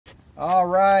All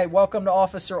right, welcome to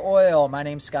Officer Oil. My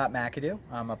name's Scott McAdoo.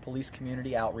 I'm a police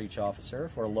community outreach officer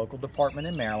for a local department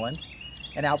in Maryland.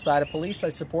 And outside of police, I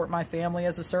support my family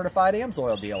as a certified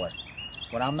AMSOIL dealer.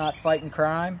 When I'm not fighting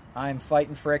crime, I'm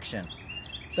fighting friction.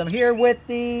 So I'm here with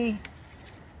the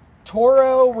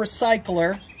TORO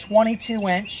Recycler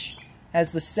 22-inch.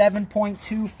 Has the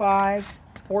 7.25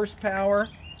 horsepower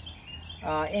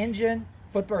engine,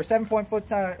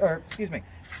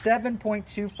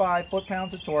 7.25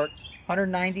 foot-pounds of torque,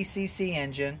 190 cc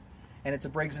engine, and it's a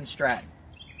Briggs Stratton.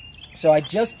 So I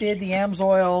just did the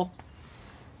AMSOIL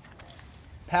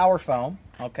power foam,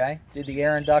 okay? Did the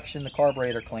air induction, the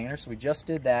carburetor cleaner, so we just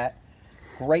did that.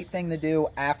 Great thing to do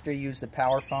after you use the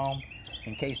power foam,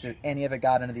 in case any of it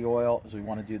got into the oil, is we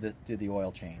want to do the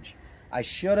oil change. I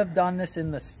should have done this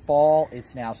in this fall.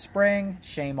 It's now spring.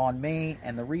 Shame on me.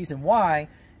 And the reason why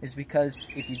is because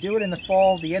if you do it in the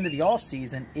fall, the end of the off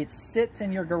season, it sits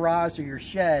in your garage or your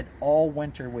shed all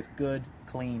winter with good,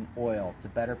 clean oil to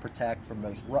better protect from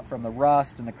the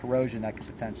rust and the corrosion that could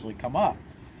potentially come up.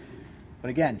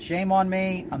 But again, shame on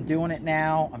me. I'm doing it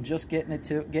now. I'm just getting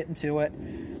to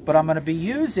it. But I'm going to be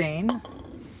using, I'm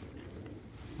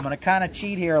going to kind of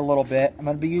cheat here a little bit. I'm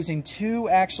going to be using two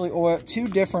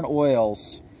different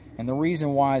oils. And the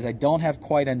reason why is I don't have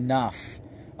quite enough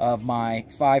of my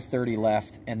 530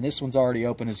 left, and this one's already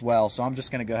open as well, so I'm just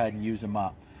going to go ahead and use them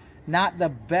up. Not the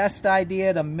best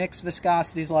idea to mix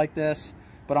viscosities like this,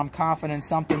 but I'm confident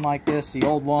something like this, the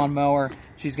old lawnmower,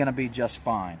 she's going to be just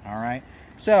fine, all right?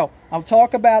 So I'll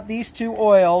talk about these two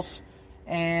oils,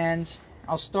 and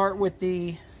I'll start with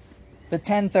the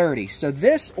 1030. So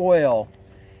this oil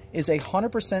is a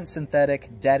 100% synthetic,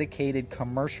 dedicated,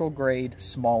 commercial-grade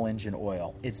small engine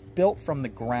oil. It's built from the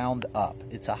ground up.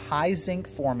 It's a high zinc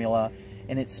formula,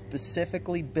 and it's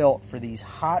specifically built for these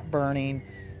hot-burning,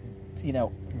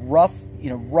 rough,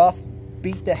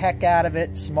 beat the heck out of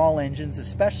it small engines.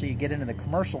 Especially you get into the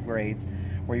commercial grades,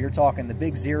 where you're talking the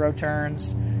big zero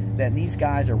turns. That these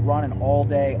guys are running all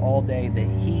day. The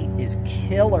heat is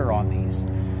killer on these.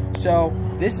 So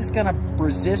this is going to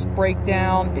resist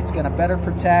breakdown. It's going to better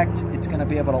protect. It's going to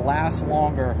be able to last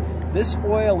longer. This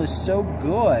oil is so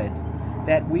good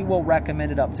that we will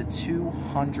recommend it up to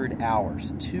 200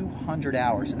 hours. 200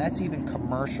 hours, and that's even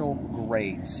commercial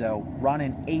grade. So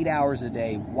running 8 hours a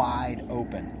day wide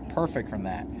open. Perfect from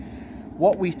that.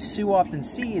 What we too often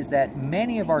see is that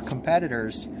many of our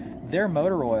competitors, their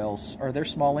motor oils or their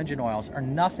small engine oils are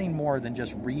nothing more than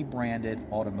just rebranded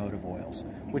automotive oils,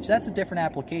 which that's a different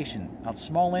application. A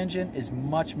small engine is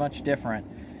much, much different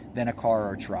than a car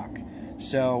or a truck.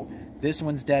 So this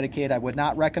one's dedicated. I would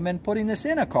not recommend putting this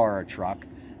in a car or a truck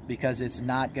because it's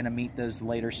not going to meet those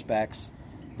later specs.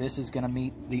 This is going to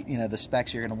meet the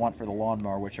specs you're going to want for the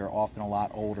lawnmower, which are often a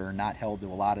lot older and not held to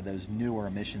a lot of those newer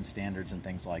emission standards and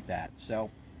things like that.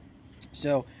 So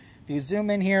if you zoom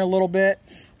in here a little bit,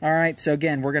 all right, so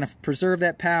again, we're going to preserve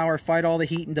that power, fight all the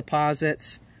heat and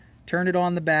deposits, turn it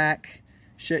on the back,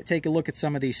 take a look at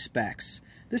some of these specs.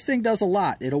 This thing does a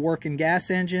lot. It'll work in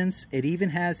gas engines. It even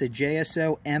has a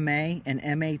JSO MA and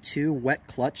MA2 wet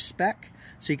clutch spec,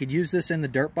 so you could use this in the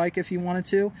dirt bike if you wanted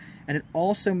to, and it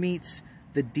also meets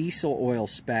the diesel oil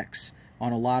specs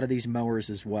on a lot of these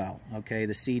mowers as well, okay,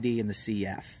 the CD and the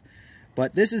CF.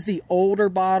 But this is the older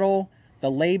bottle.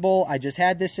 The label, I just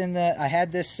had this I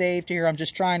had this saved here. I'm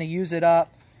just trying to use it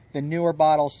up. The newer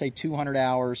bottles say 200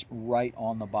 hours right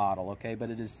on the bottle, okay? But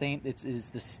it is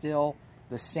still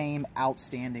the same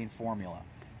outstanding formula.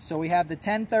 So we have the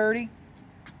 1030.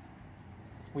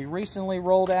 We recently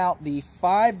rolled out the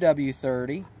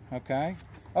 5W30, okay?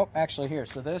 Oh, actually here.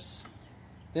 So this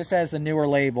has the newer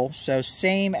label. So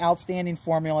same outstanding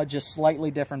formula, just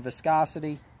slightly different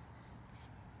viscosity.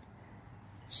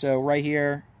 So right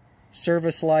here,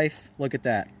 service life, look at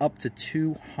that, up to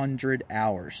 200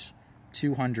 hours.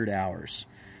 200 hours.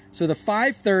 So the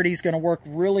 530 is going to work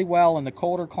really well in the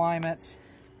colder climates.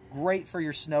 Great for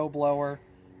your snow blower.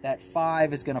 That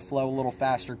 5 is going to flow a little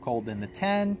faster cold than the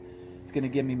 10. It's going to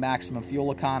give me maximum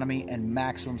fuel economy and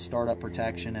maximum startup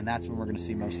protection, and that's when we're going to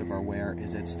see most of our wear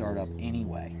is at startup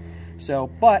anyway. So,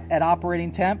 but at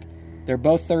operating temp, they're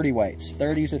both 30 weights.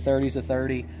 30's a 30's a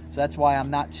 30. So that's why I'm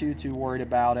not too worried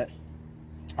about it,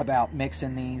 about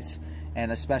mixing these,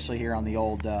 and especially here on the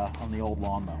old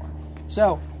lawnmower.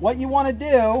 So what you want to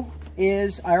do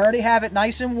is, I already have it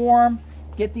nice and warm.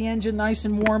 Get the engine nice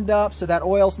and warmed up so that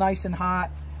oil's nice and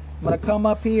hot. I'm going to come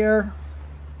up here.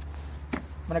 I'm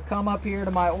going to come up here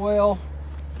to my oil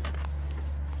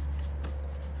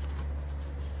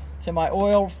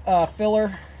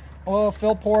filler, oil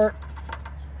fill port.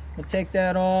 We'll take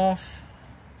that off.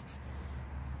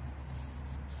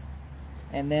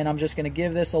 and then I'm just going to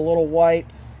give this a little wipe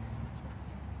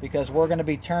because we're going to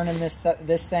be turning this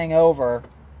thing over.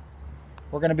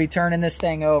 We're going to be turning this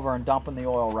thing over and dumping the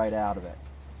oil right out of it.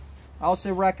 I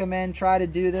also recommend try to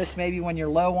do this maybe when you're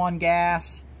low on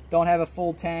gas, don't have a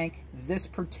full tank. This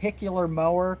particular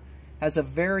mower has a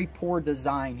very poor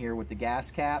design here with the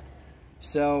gas cap,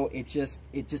 so it just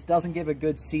doesn't give a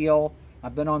good seal.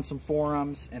 I've been on some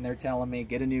forums and they're telling me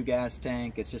get a new gas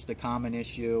tank. It's just a common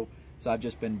issue, so I've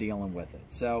just been dealing with it.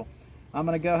 So I'm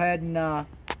going to go ahead and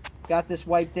got this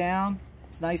wiped down.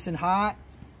 It's nice and hot.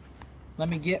 Let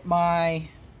me get my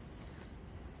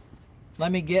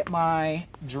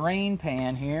drain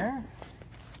pan here.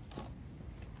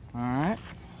 All right.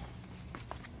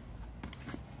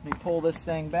 Let me pull this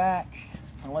thing back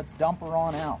and let's dump her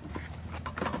on out.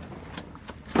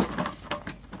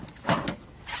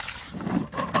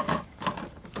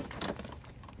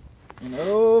 And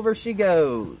over she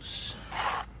goes.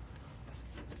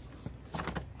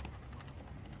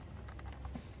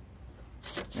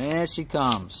 There she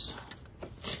comes.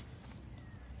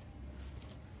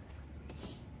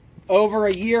 Over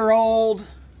a year old,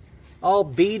 all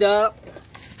beat up.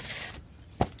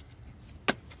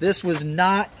 This did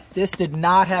not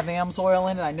have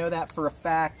AMSOIL in it. I know that for a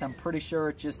fact. I'm pretty sure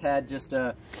it just had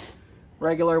a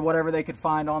regular whatever they could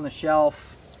find on the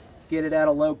shelf. Get it at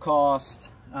a low cost,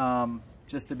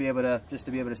 just to be able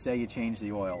to say you changed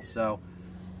the oil. So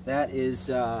that is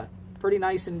pretty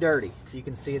nice and dirty. You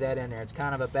can see that in there. It's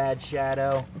kind of a bad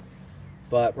shadow,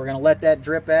 but we're gonna let that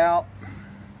drip out.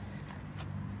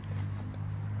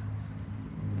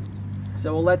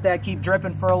 So we'll let that keep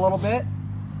dripping for a little bit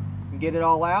and get it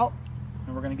all out,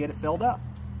 and we're gonna get it filled up.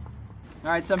 All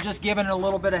right, so I'm just giving it a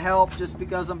little bit of help just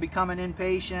because I'm becoming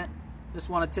impatient. Just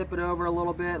wanna tip it over a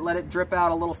little bit, let it drip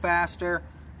out a little faster.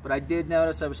 But I did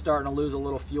notice I was starting to lose a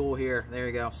little fuel here. There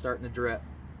you go, starting to drip.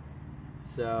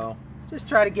 So just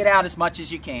try to get out as much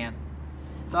as you can.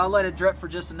 So I'll let it drip for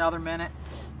just another minute.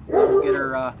 We'll get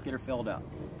her filled up.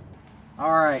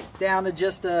 All right, down to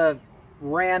just a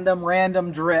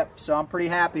random drip. So I'm pretty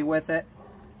happy with it.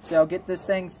 So I'll get this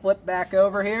thing flipped back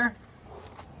over here.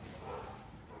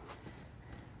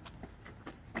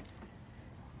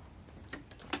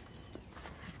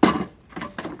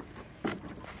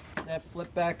 That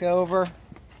flip back over.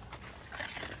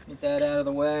 Get that out of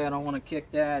the way. I don't want to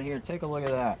kick that. Here, take a look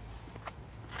at that.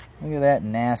 Look at that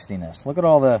nastiness. Look at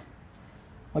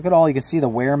all you can see the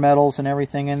wear metals and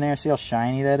everything in there. See how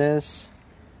shiny that is?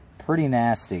 Pretty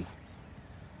nasty.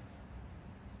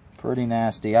 Pretty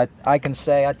nasty. I can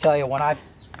say, I tell you, when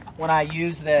I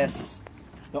use this,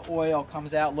 the oil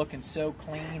comes out looking so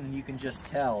clean, and you can just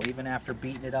tell, even after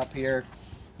beating it up here,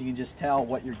 you can just tell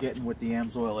what you're getting with the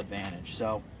AMSOIL Advantage.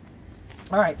 So,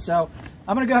 all right, so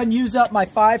I'm gonna go ahead and use up my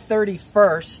 530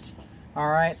 first. All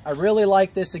right, I really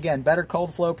like this. Again, better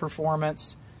cold flow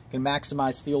performance, can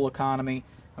maximize fuel economy.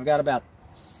 I've got about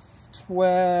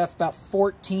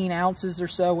 14 ounces or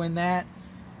so in that,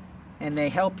 and they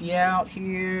help you out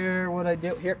here. What I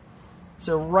do here,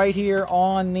 so right here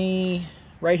on the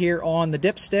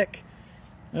dipstick.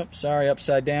 Oops, sorry,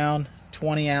 upside down.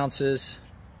 20 ounces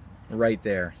right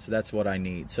there. So that's what I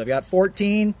need. So I've got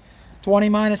 14. 20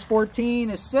 minus 14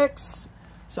 is 6.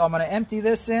 So I'm going to empty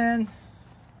this in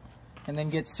and then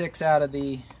get 6 out of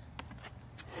the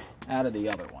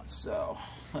other one. So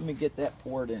let me get that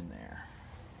poured in there.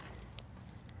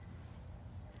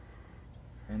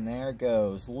 And there it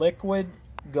goes. Liquid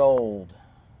gold.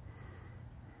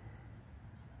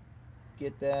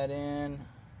 Get that in.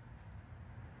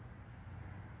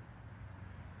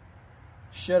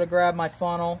 Should have grabbed my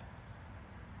funnel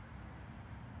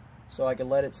so I could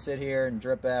let it sit here and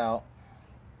drip out.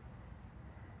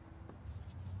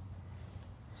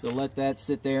 So let that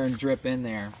sit there and drip in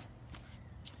there.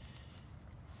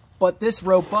 But this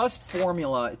robust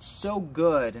formula, it's so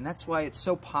good, and that's why it's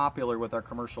so popular with our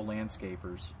commercial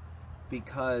landscapers,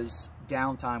 because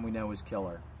downtime we know is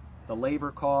killer. The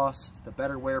labor cost, the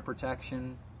better wear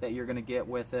protection that you're gonna get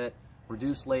with it,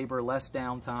 reduced labor, less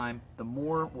downtime. The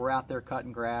more we're out there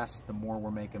cutting grass, the more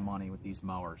we're making money with these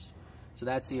mowers. So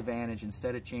that's the advantage.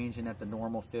 Instead of changing at the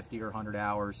normal 50 or 100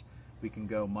 hours, we can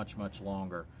go much, much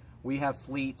longer. We have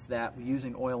fleets that,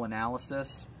 using oil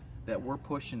analysis, that we're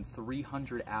pushing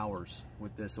 300 hours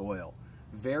with this oil.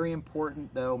 Very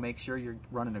important though, make sure you're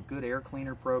running a good air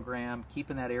cleaner program,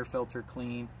 keeping that air filter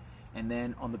clean, and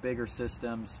then on the bigger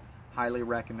systems, highly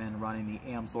recommend running the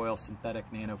AMSOIL synthetic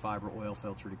nanofiber oil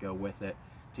filter to go with it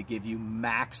to give you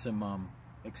maximum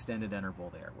extended interval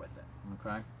there with it,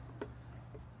 okay?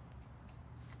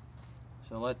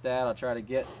 So let that, I'll try to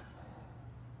get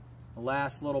the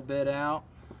last little bit out.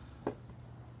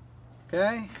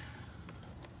 Okay,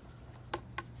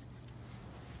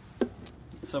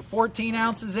 So 14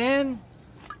 ounces in.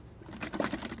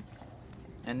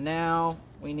 And now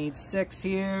we need 6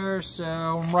 here, so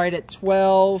I'm right at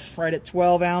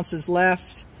 12 ounces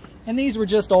left. And these were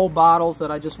just old bottles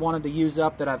that I just wanted to use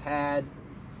up that I've had.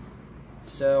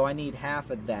 So I need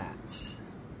half of that.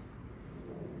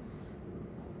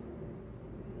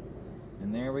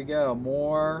 And there we go,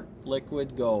 more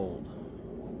liquid gold.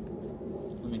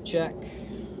 Let me check.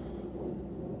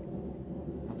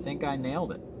 I think I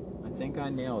nailed it. I think I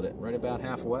nailed it, right about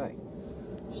halfway.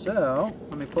 So,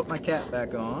 let me put my cap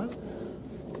back on.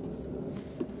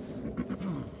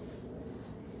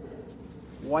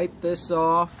 Wipe this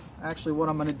off. Actually, what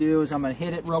I'm going to do is I'm going to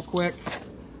hit it real quick.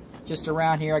 Just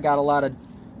around here, I got a lot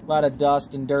of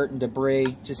dust and dirt and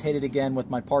debris. Just hit it again with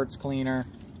my parts cleaner.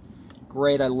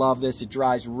 Great, I love this. It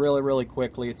dries really, really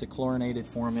quickly. It's a chlorinated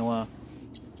formula.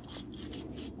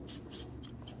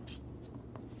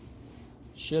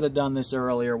 Should have done this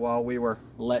earlier while we were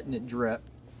letting it drip.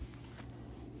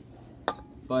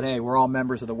 But hey, we're all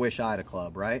members of the Wish I'd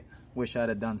Club, right? Wish I'd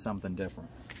have done something different.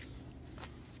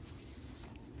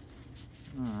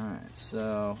 Alright,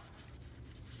 so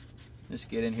just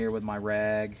get in here with my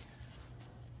rag.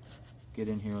 Get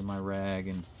in here with my rag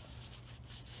and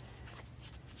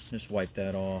just wipe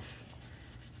that off.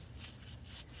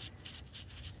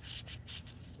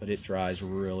 But it dries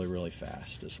really, really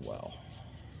fast as well.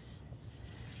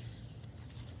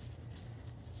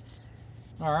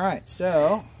 Alright,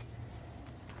 so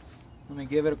let me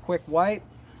give it a quick wipe.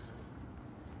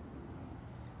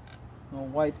 A little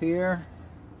wipe here.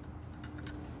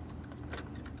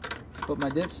 Put my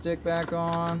dipstick back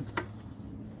on.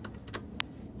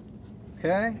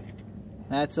 Okay,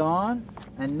 that's on.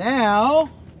 And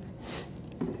now,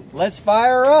 let's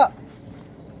fire up.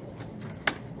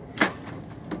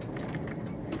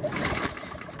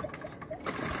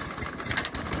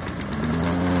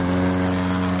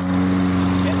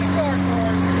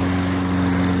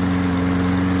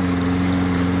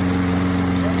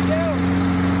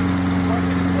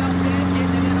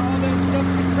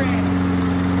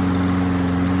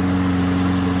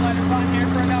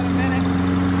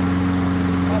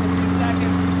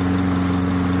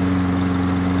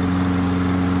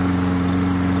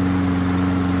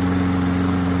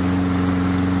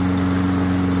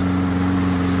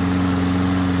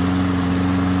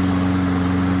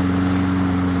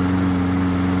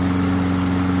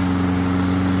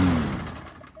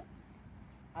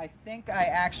 I think I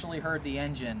actually heard the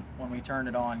engine when we turned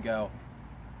it on go.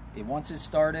 Once it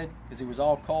started, because it was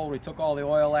all cold, we took all the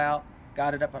oil out,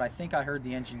 got it up, but I think I heard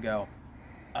the engine go,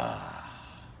 got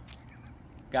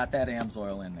that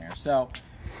AMSOIL in there. So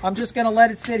I'm just going to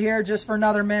let it sit here just for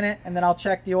another minute, and then I'll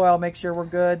check the oil, make sure we're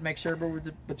good, make sure we're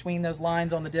between those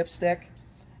lines on the dipstick,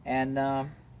 and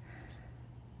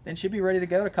then should be ready to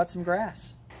go to cut some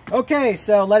grass. Okay,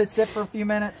 so let it sit for a few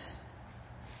minutes.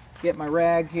 Get my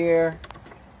rag here.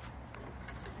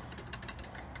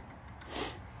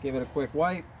 Give it a quick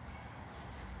wipe.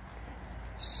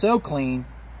 So clean.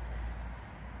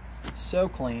 So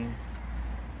clean.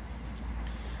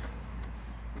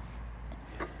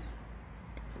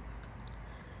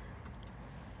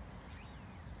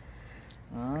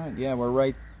 All right, yeah,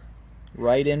 we're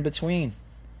right in between.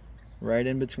 Right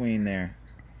in between there.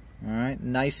 All right,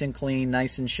 nice and clean,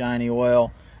 nice and shiny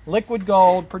oil. Liquid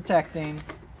gold protecting.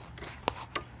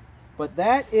 But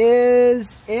that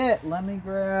is it. Let me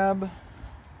grab...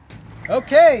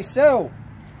 Okay, so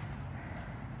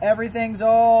everything's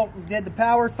all, we did the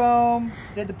power foam,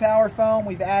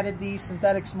 we've added the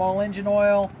synthetic small engine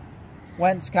oil,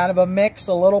 it's kind of a mix,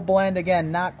 a little blend,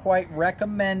 again, not quite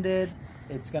recommended.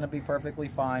 It's going to be perfectly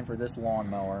fine for this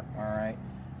lawnmower, all right?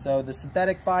 So the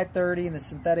synthetic 530 and the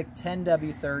synthetic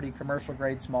 10W30 commercial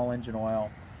grade small engine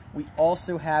oil. We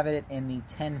also have it in the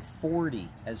 1040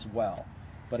 as well.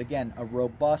 But again, a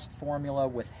robust formula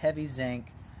with heavy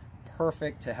zinc,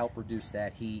 perfect to help reduce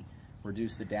that heat,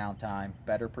 reduce the downtime,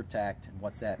 better protect, and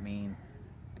what's that mean?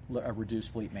 A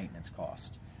reduced fleet maintenance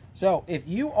cost. So if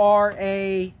you are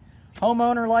a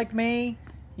homeowner like me,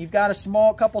 you've got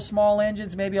a couple small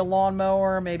engines, maybe a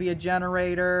lawnmower, maybe a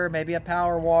generator, maybe a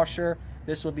power washer,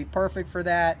 this would be perfect for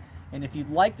that. And if you'd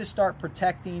like to start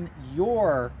protecting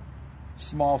your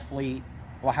small fleet,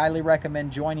 I highly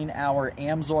recommend joining our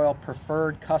AMSOIL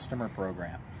Preferred Customer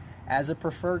Program. As a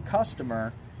preferred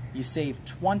customer, you save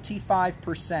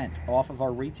 25% off of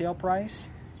our retail price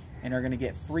and are going to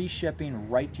get free shipping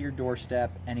right to your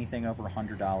doorstep, anything over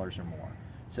 $100 or more.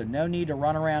 So no need to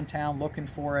run around town looking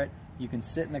for it. You can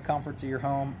sit in the comforts of your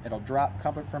home. It'll drop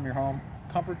comforts of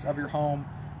your home,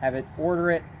 have it,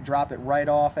 order it, drop it right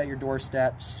off at your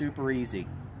doorstep. Super easy.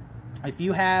 If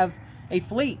you have a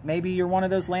fleet. Maybe you're one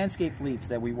of those landscape fleets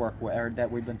that we work with, or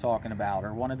that we've been talking about,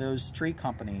 or one of those tree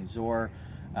companies, or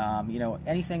you know,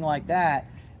 anything like that,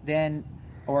 then,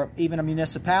 or even a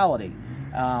municipality.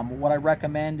 What I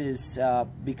recommend is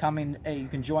you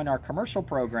can join our commercial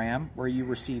program where you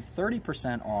receive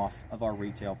 30% off of our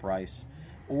retail price.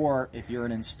 Or if you're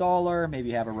an installer, maybe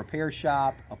you have a repair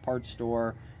shop, a parts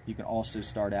store, you can also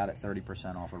start out at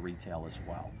 30% off of retail as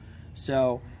well.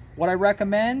 So what I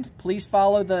recommend, please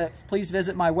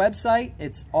visit my website.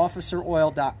 It's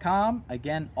officeroil.com.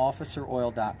 Again,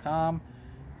 officeroil.com.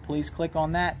 Please click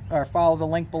on that or follow the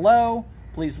link below.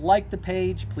 Please like the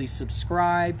page. Please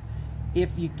subscribe.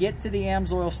 If you get to the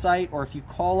AMSOIL site, or if you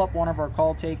call up one of our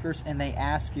call takers and they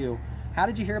ask you, how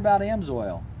did you hear about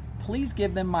AMSOIL? Please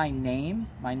give them my name.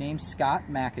 My name's Scott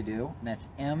McAdoo, and that's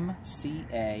M-C-A-D-O-O,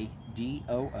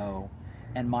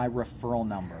 and my referral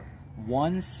number,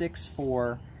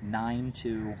 164-9274.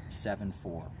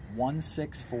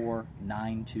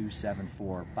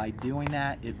 164-9274. By doing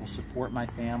that, it will support my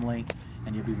family,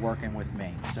 and you'll be working with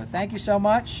me. So thank you so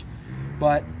much.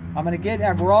 But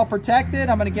we're all protected.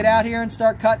 I'm gonna get out here and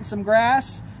start cutting some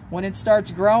grass. When it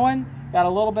starts growing, got a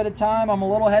little bit of time. I'm a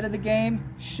little ahead of the game.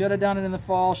 Should have done it in the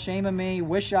fall. Shame of me.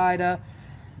 Wish I'da.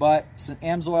 But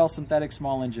AMSOIL synthetic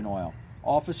small engine oil.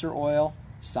 Officer Oil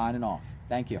signing off.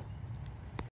 Thank you.